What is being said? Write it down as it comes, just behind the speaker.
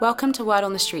Welcome to Word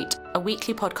on the Street, a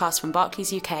weekly podcast from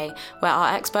Barclays UK, where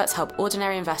our experts help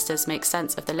ordinary investors make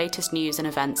sense of the latest news and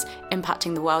events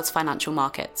impacting the world's financial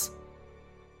markets.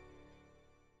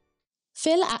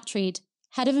 Phil Attreed,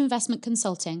 Head of Investment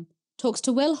Consulting, talks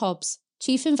to Will Hobbs,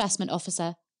 Chief Investment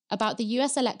Officer, about the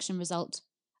US election result,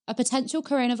 a potential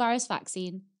coronavirus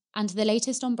vaccine, and the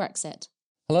latest on Brexit.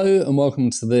 Hello and welcome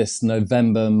to this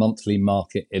November monthly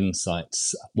market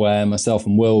insights, where myself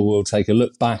and Will will take a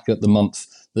look back at the month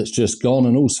that's just gone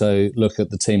and also look at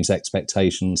the team's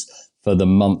expectations for the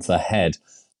month ahead.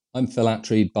 I'm Phil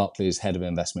Attreed, Barclays Head of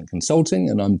Investment Consulting,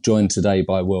 and I'm joined today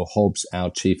by Will Hobbs, our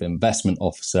Chief Investment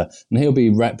Officer, and he'll be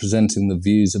representing the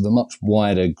views of a much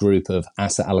wider group of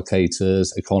asset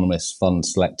allocators, economists, fund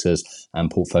selectors, and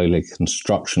portfolio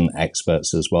construction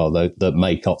experts as well, that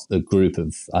make up the group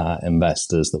of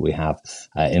investors that we have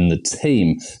in the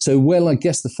team. So, Will, I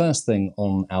guess the first thing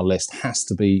on our list has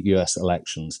to be US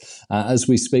elections. As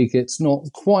we speak, it's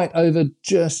not quite over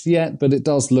just yet, but it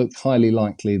does look highly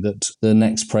likely that the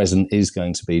next president is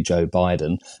going to be Joe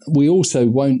Biden. We also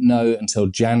won't know until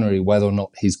January whether or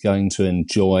not he's going to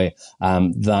enjoy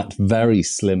that very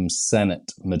slim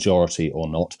Senate majority or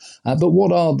not. But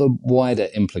what are the wider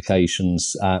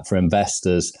implications for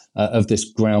investors of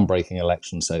this groundbreaking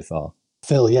election so far?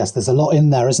 Phil, yes, there's a lot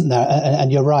in there, isn't there?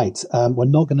 And you're right. We're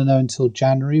not going to know until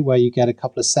January, where you get a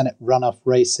couple of Senate runoff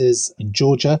races in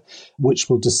Georgia, which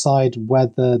will decide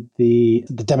whether the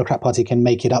Democrat Party can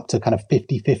make it up to kind of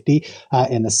 50-50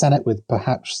 in the Senate, with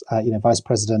perhaps, Vice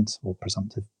President or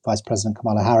presumptive Vice President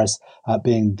Kamala Harris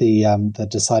being the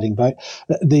deciding vote.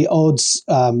 The odds,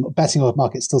 betting odds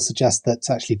market still suggests that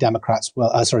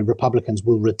actually Republicans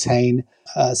will retain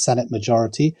a Senate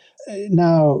majority.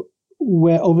 Now,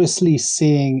 we're obviously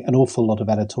seeing an awful lot of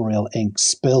editorial ink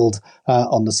spilled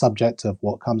on the subject of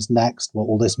what comes next, what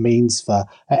all this means for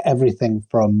everything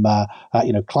from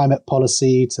climate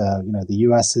policy to the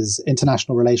US's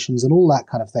international relations and all that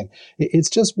kind of thing.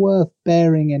 It's just worth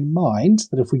bearing in mind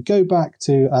that if we go back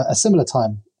to a similar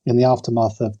time in the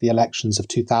aftermath of the elections of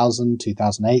 2000,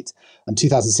 2008, and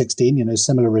 2016,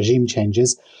 similar regime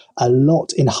changes, a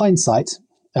lot in hindsight.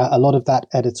 A lot of that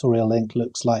editorial ink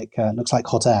looks like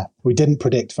hot air. We didn't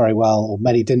predict very well, or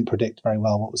many didn't predict very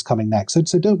well what was coming next.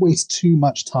 So don't waste too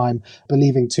much time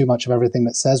believing too much of everything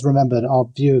that says. Remember, our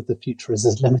view of the future is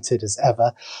as limited as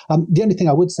ever. The only thing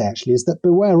I would say actually is that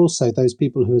beware also those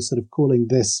people who are sort of calling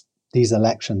these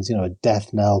elections, a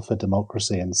death knell for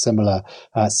democracy and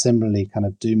similarly kind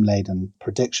of doom-laden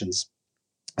predictions.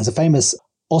 There's a famous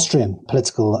Austrian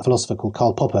political philosopher called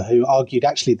Karl Popper who argued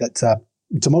actually that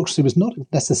democracy was not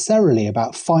necessarily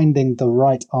about finding the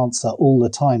right answer all the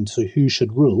time to who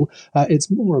should rule.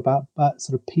 It's more about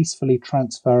sort of peacefully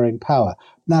transferring power.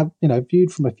 Now,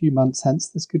 viewed from a few months hence,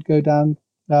 this could go down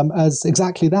as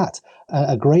exactly that,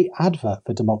 a great advert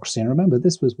for democracy. And remember,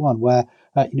 this was one where,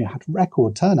 had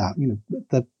record turnout,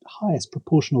 the highest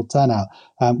proportional turnout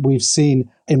we've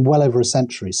seen in well over a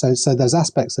century. So there's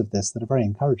aspects of this that are very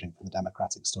encouraging for the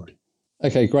democratic story.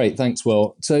 Okay, great. Thanks,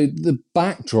 Will. So the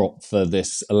backdrop for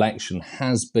this election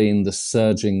has been the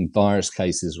surging virus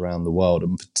cases around the world,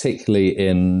 and particularly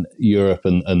in Europe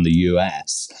and the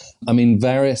US. I mean,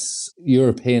 various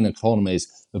European economies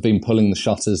have been pulling the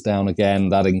shutters down again.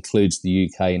 That includes the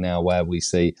UK now, where we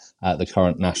see the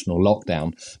current national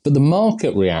lockdown. But the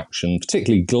market reaction,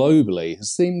 particularly globally, has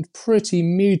seemed pretty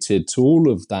muted to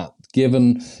all of that,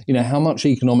 given how much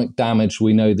economic damage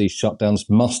we know these shutdowns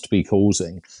must be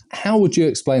causing. How would you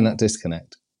explain that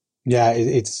disconnect? Yeah,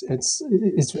 it's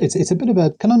a bit of a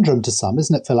conundrum to some,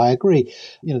 isn't it, Phil? I agree.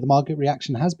 The market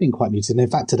reaction has been quite muted. And in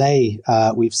fact, today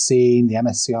we've seen the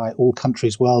MSCI All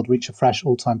Countries World reach a fresh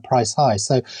all-time price high.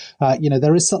 So,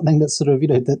 there is something that's sort of,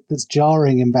 that's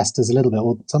jarring investors a little bit,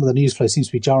 or some of the news flow seems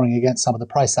to be jarring against some of the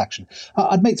price action.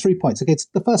 I'd make 3 points. Okay,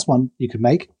 the first one you could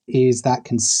make is that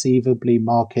conceivably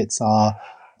markets are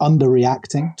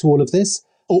underreacting to all of this.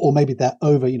 Or maybe they're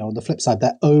over, on the flip side,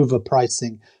 they're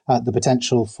overpricing the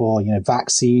potential for,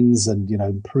 vaccines and,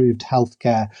 improved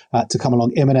healthcare to come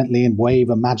along imminently and wave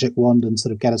a magic wand and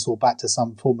sort of get us all back to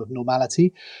some form of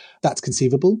normality. That's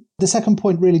conceivable. The second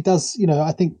point really does,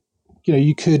 I think,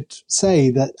 you could say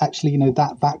that actually,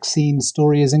 that vaccine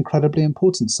story is incredibly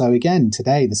important. So again,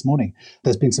 this morning,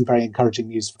 there's been some very encouraging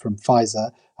news from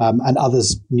Pfizer, and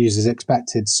others news is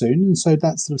expected soon. And so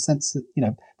that sort of sense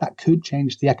that, that could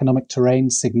change the economic terrain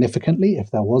significantly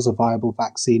if there was a viable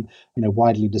vaccine,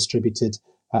 widely distributed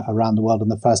around the world in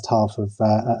the first half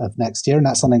of next year. And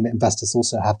that's something that investors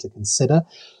also have to consider.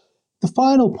 The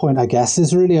final point, I guess,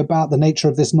 is really about the nature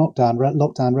of this lockdown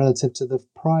relative to the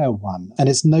prior one. And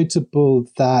it's notable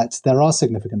that there are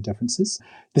significant differences.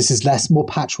 This is more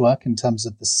patchwork in terms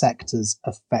of the sectors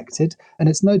affected. And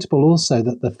it's notable also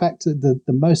that the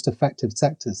most affected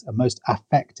sectors,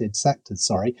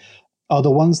 are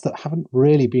the ones that haven't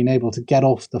really been able to get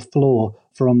off the floor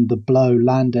from the blow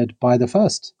landed by the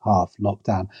first half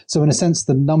lockdown. So in a sense,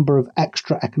 the number of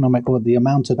the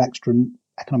amount of extra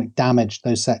economic damage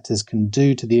those sectors can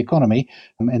do to the economy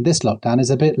in this lockdown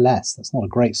is a bit less. That's not a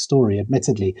great story,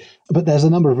 admittedly. But there's a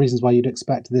number of reasons why you'd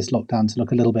expect this lockdown to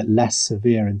look a little bit less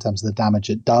severe in terms of the damage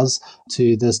it does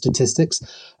to the statistics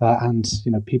and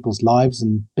people's lives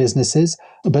and businesses.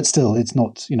 But still, it's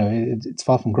not, it's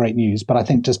far from great news. But I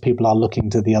think just people are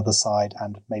looking to the other side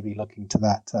and maybe looking to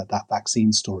that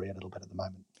vaccine story a little bit at the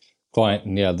moment. Quite,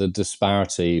 yeah, the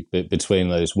disparity between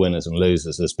those winners and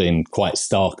losers has been quite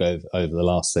stark over the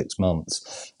last 6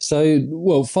 months. So,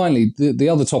 well, finally, the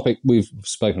other topic we've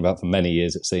spoken about for many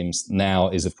years, it seems, now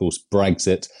is, of course,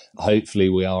 Brexit. Hopefully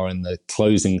we are in the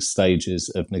closing stages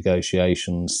of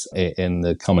negotiations in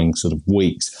the coming sort of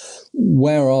weeks.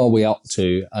 Where are we up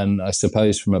to? And I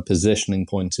suppose from a positioning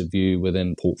point of view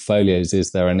within portfolios,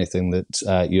 is there anything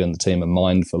that you and the team are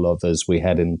mindful of as we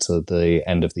head into the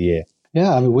end of the year?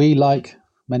 Yeah, I mean, we, like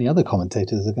many other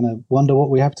commentators, are going to wonder what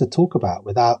we have to talk about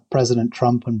without President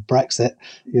Trump and Brexit.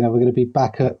 We're going to be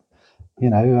back at,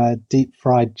 deep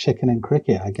fried chicken and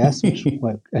cricket, I guess, which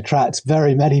attracts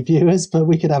very many viewers, but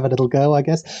we could have a little go, I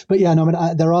guess. But yeah,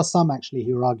 there are some actually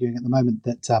who are arguing at the moment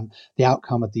that the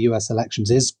outcome of the US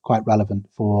elections is quite relevant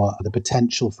for the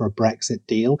potential for a Brexit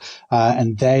deal.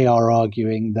 And they are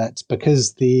arguing that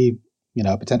because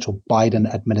a potential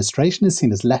Biden administration is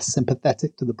seen as less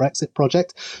sympathetic to the Brexit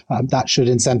project, that should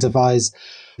incentivize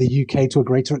the UK to a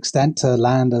greater extent to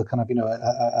land a kind of,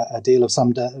 a deal of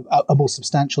a more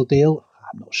substantial deal.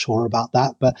 I'm not sure about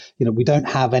that, but, we don't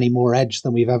have any more edge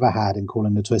than we've ever had in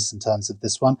calling the twists in terms of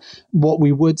this one. What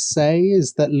we would say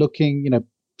is that looking,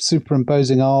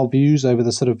 superimposing our views over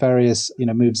the sort of various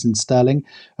moves in sterling,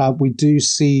 we do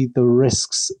see the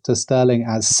risks to sterling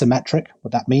as symmetric.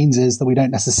 What that means is that we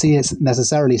don't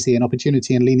necessarily see an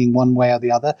opportunity in leaning one way or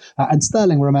the other. And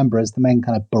sterling, remember, is the main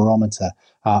kind of barometer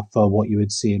for what you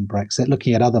would see in Brexit.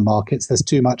 Looking at other markets, there's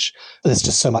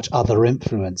just so much other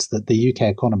influence that the UK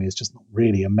economy is just not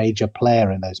really a major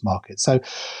player in those markets. So,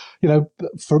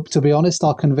 to be honest,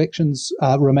 our convictions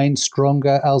remain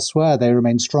stronger elsewhere. They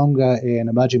remain stronger in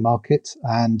emerging markets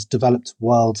and developed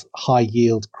world high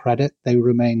yield credit. They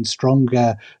remain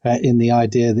stronger in the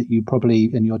idea that you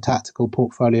probably in your tactical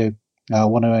portfolio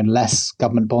want to own less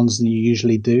government bonds than you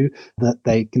usually do, that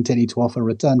they continue to offer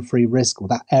return-free risk, or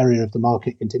that area of the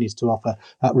market continues to offer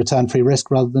return-free risk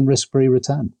rather than risk-free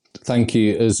return. Thank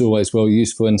you, as always, Will.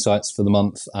 Useful insights for the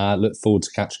month. Look forward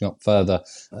to catching up further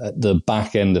at the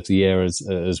back end of the year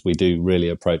as we do really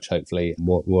approach, hopefully,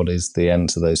 what is the end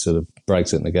to those sort of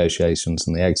Brexit negotiations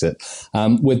and the exit.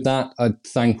 With that, I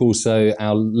thank also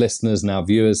our listeners and our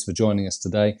viewers for joining us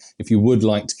today. If you would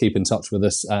like to keep in touch with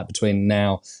us between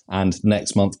now and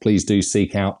next month, please do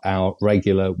seek out our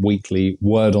regular weekly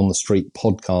Word on the Street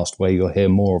podcast, where you'll hear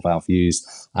more of our views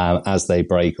as they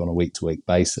break on a week-to-week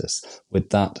basis. With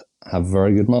that, have a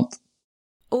very good month.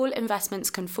 All investments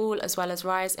can fall as well as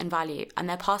rise in value, and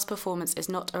their past performance is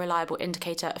not a reliable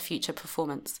indicator of future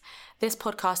performance. This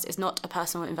podcast is not a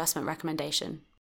personal investment recommendation.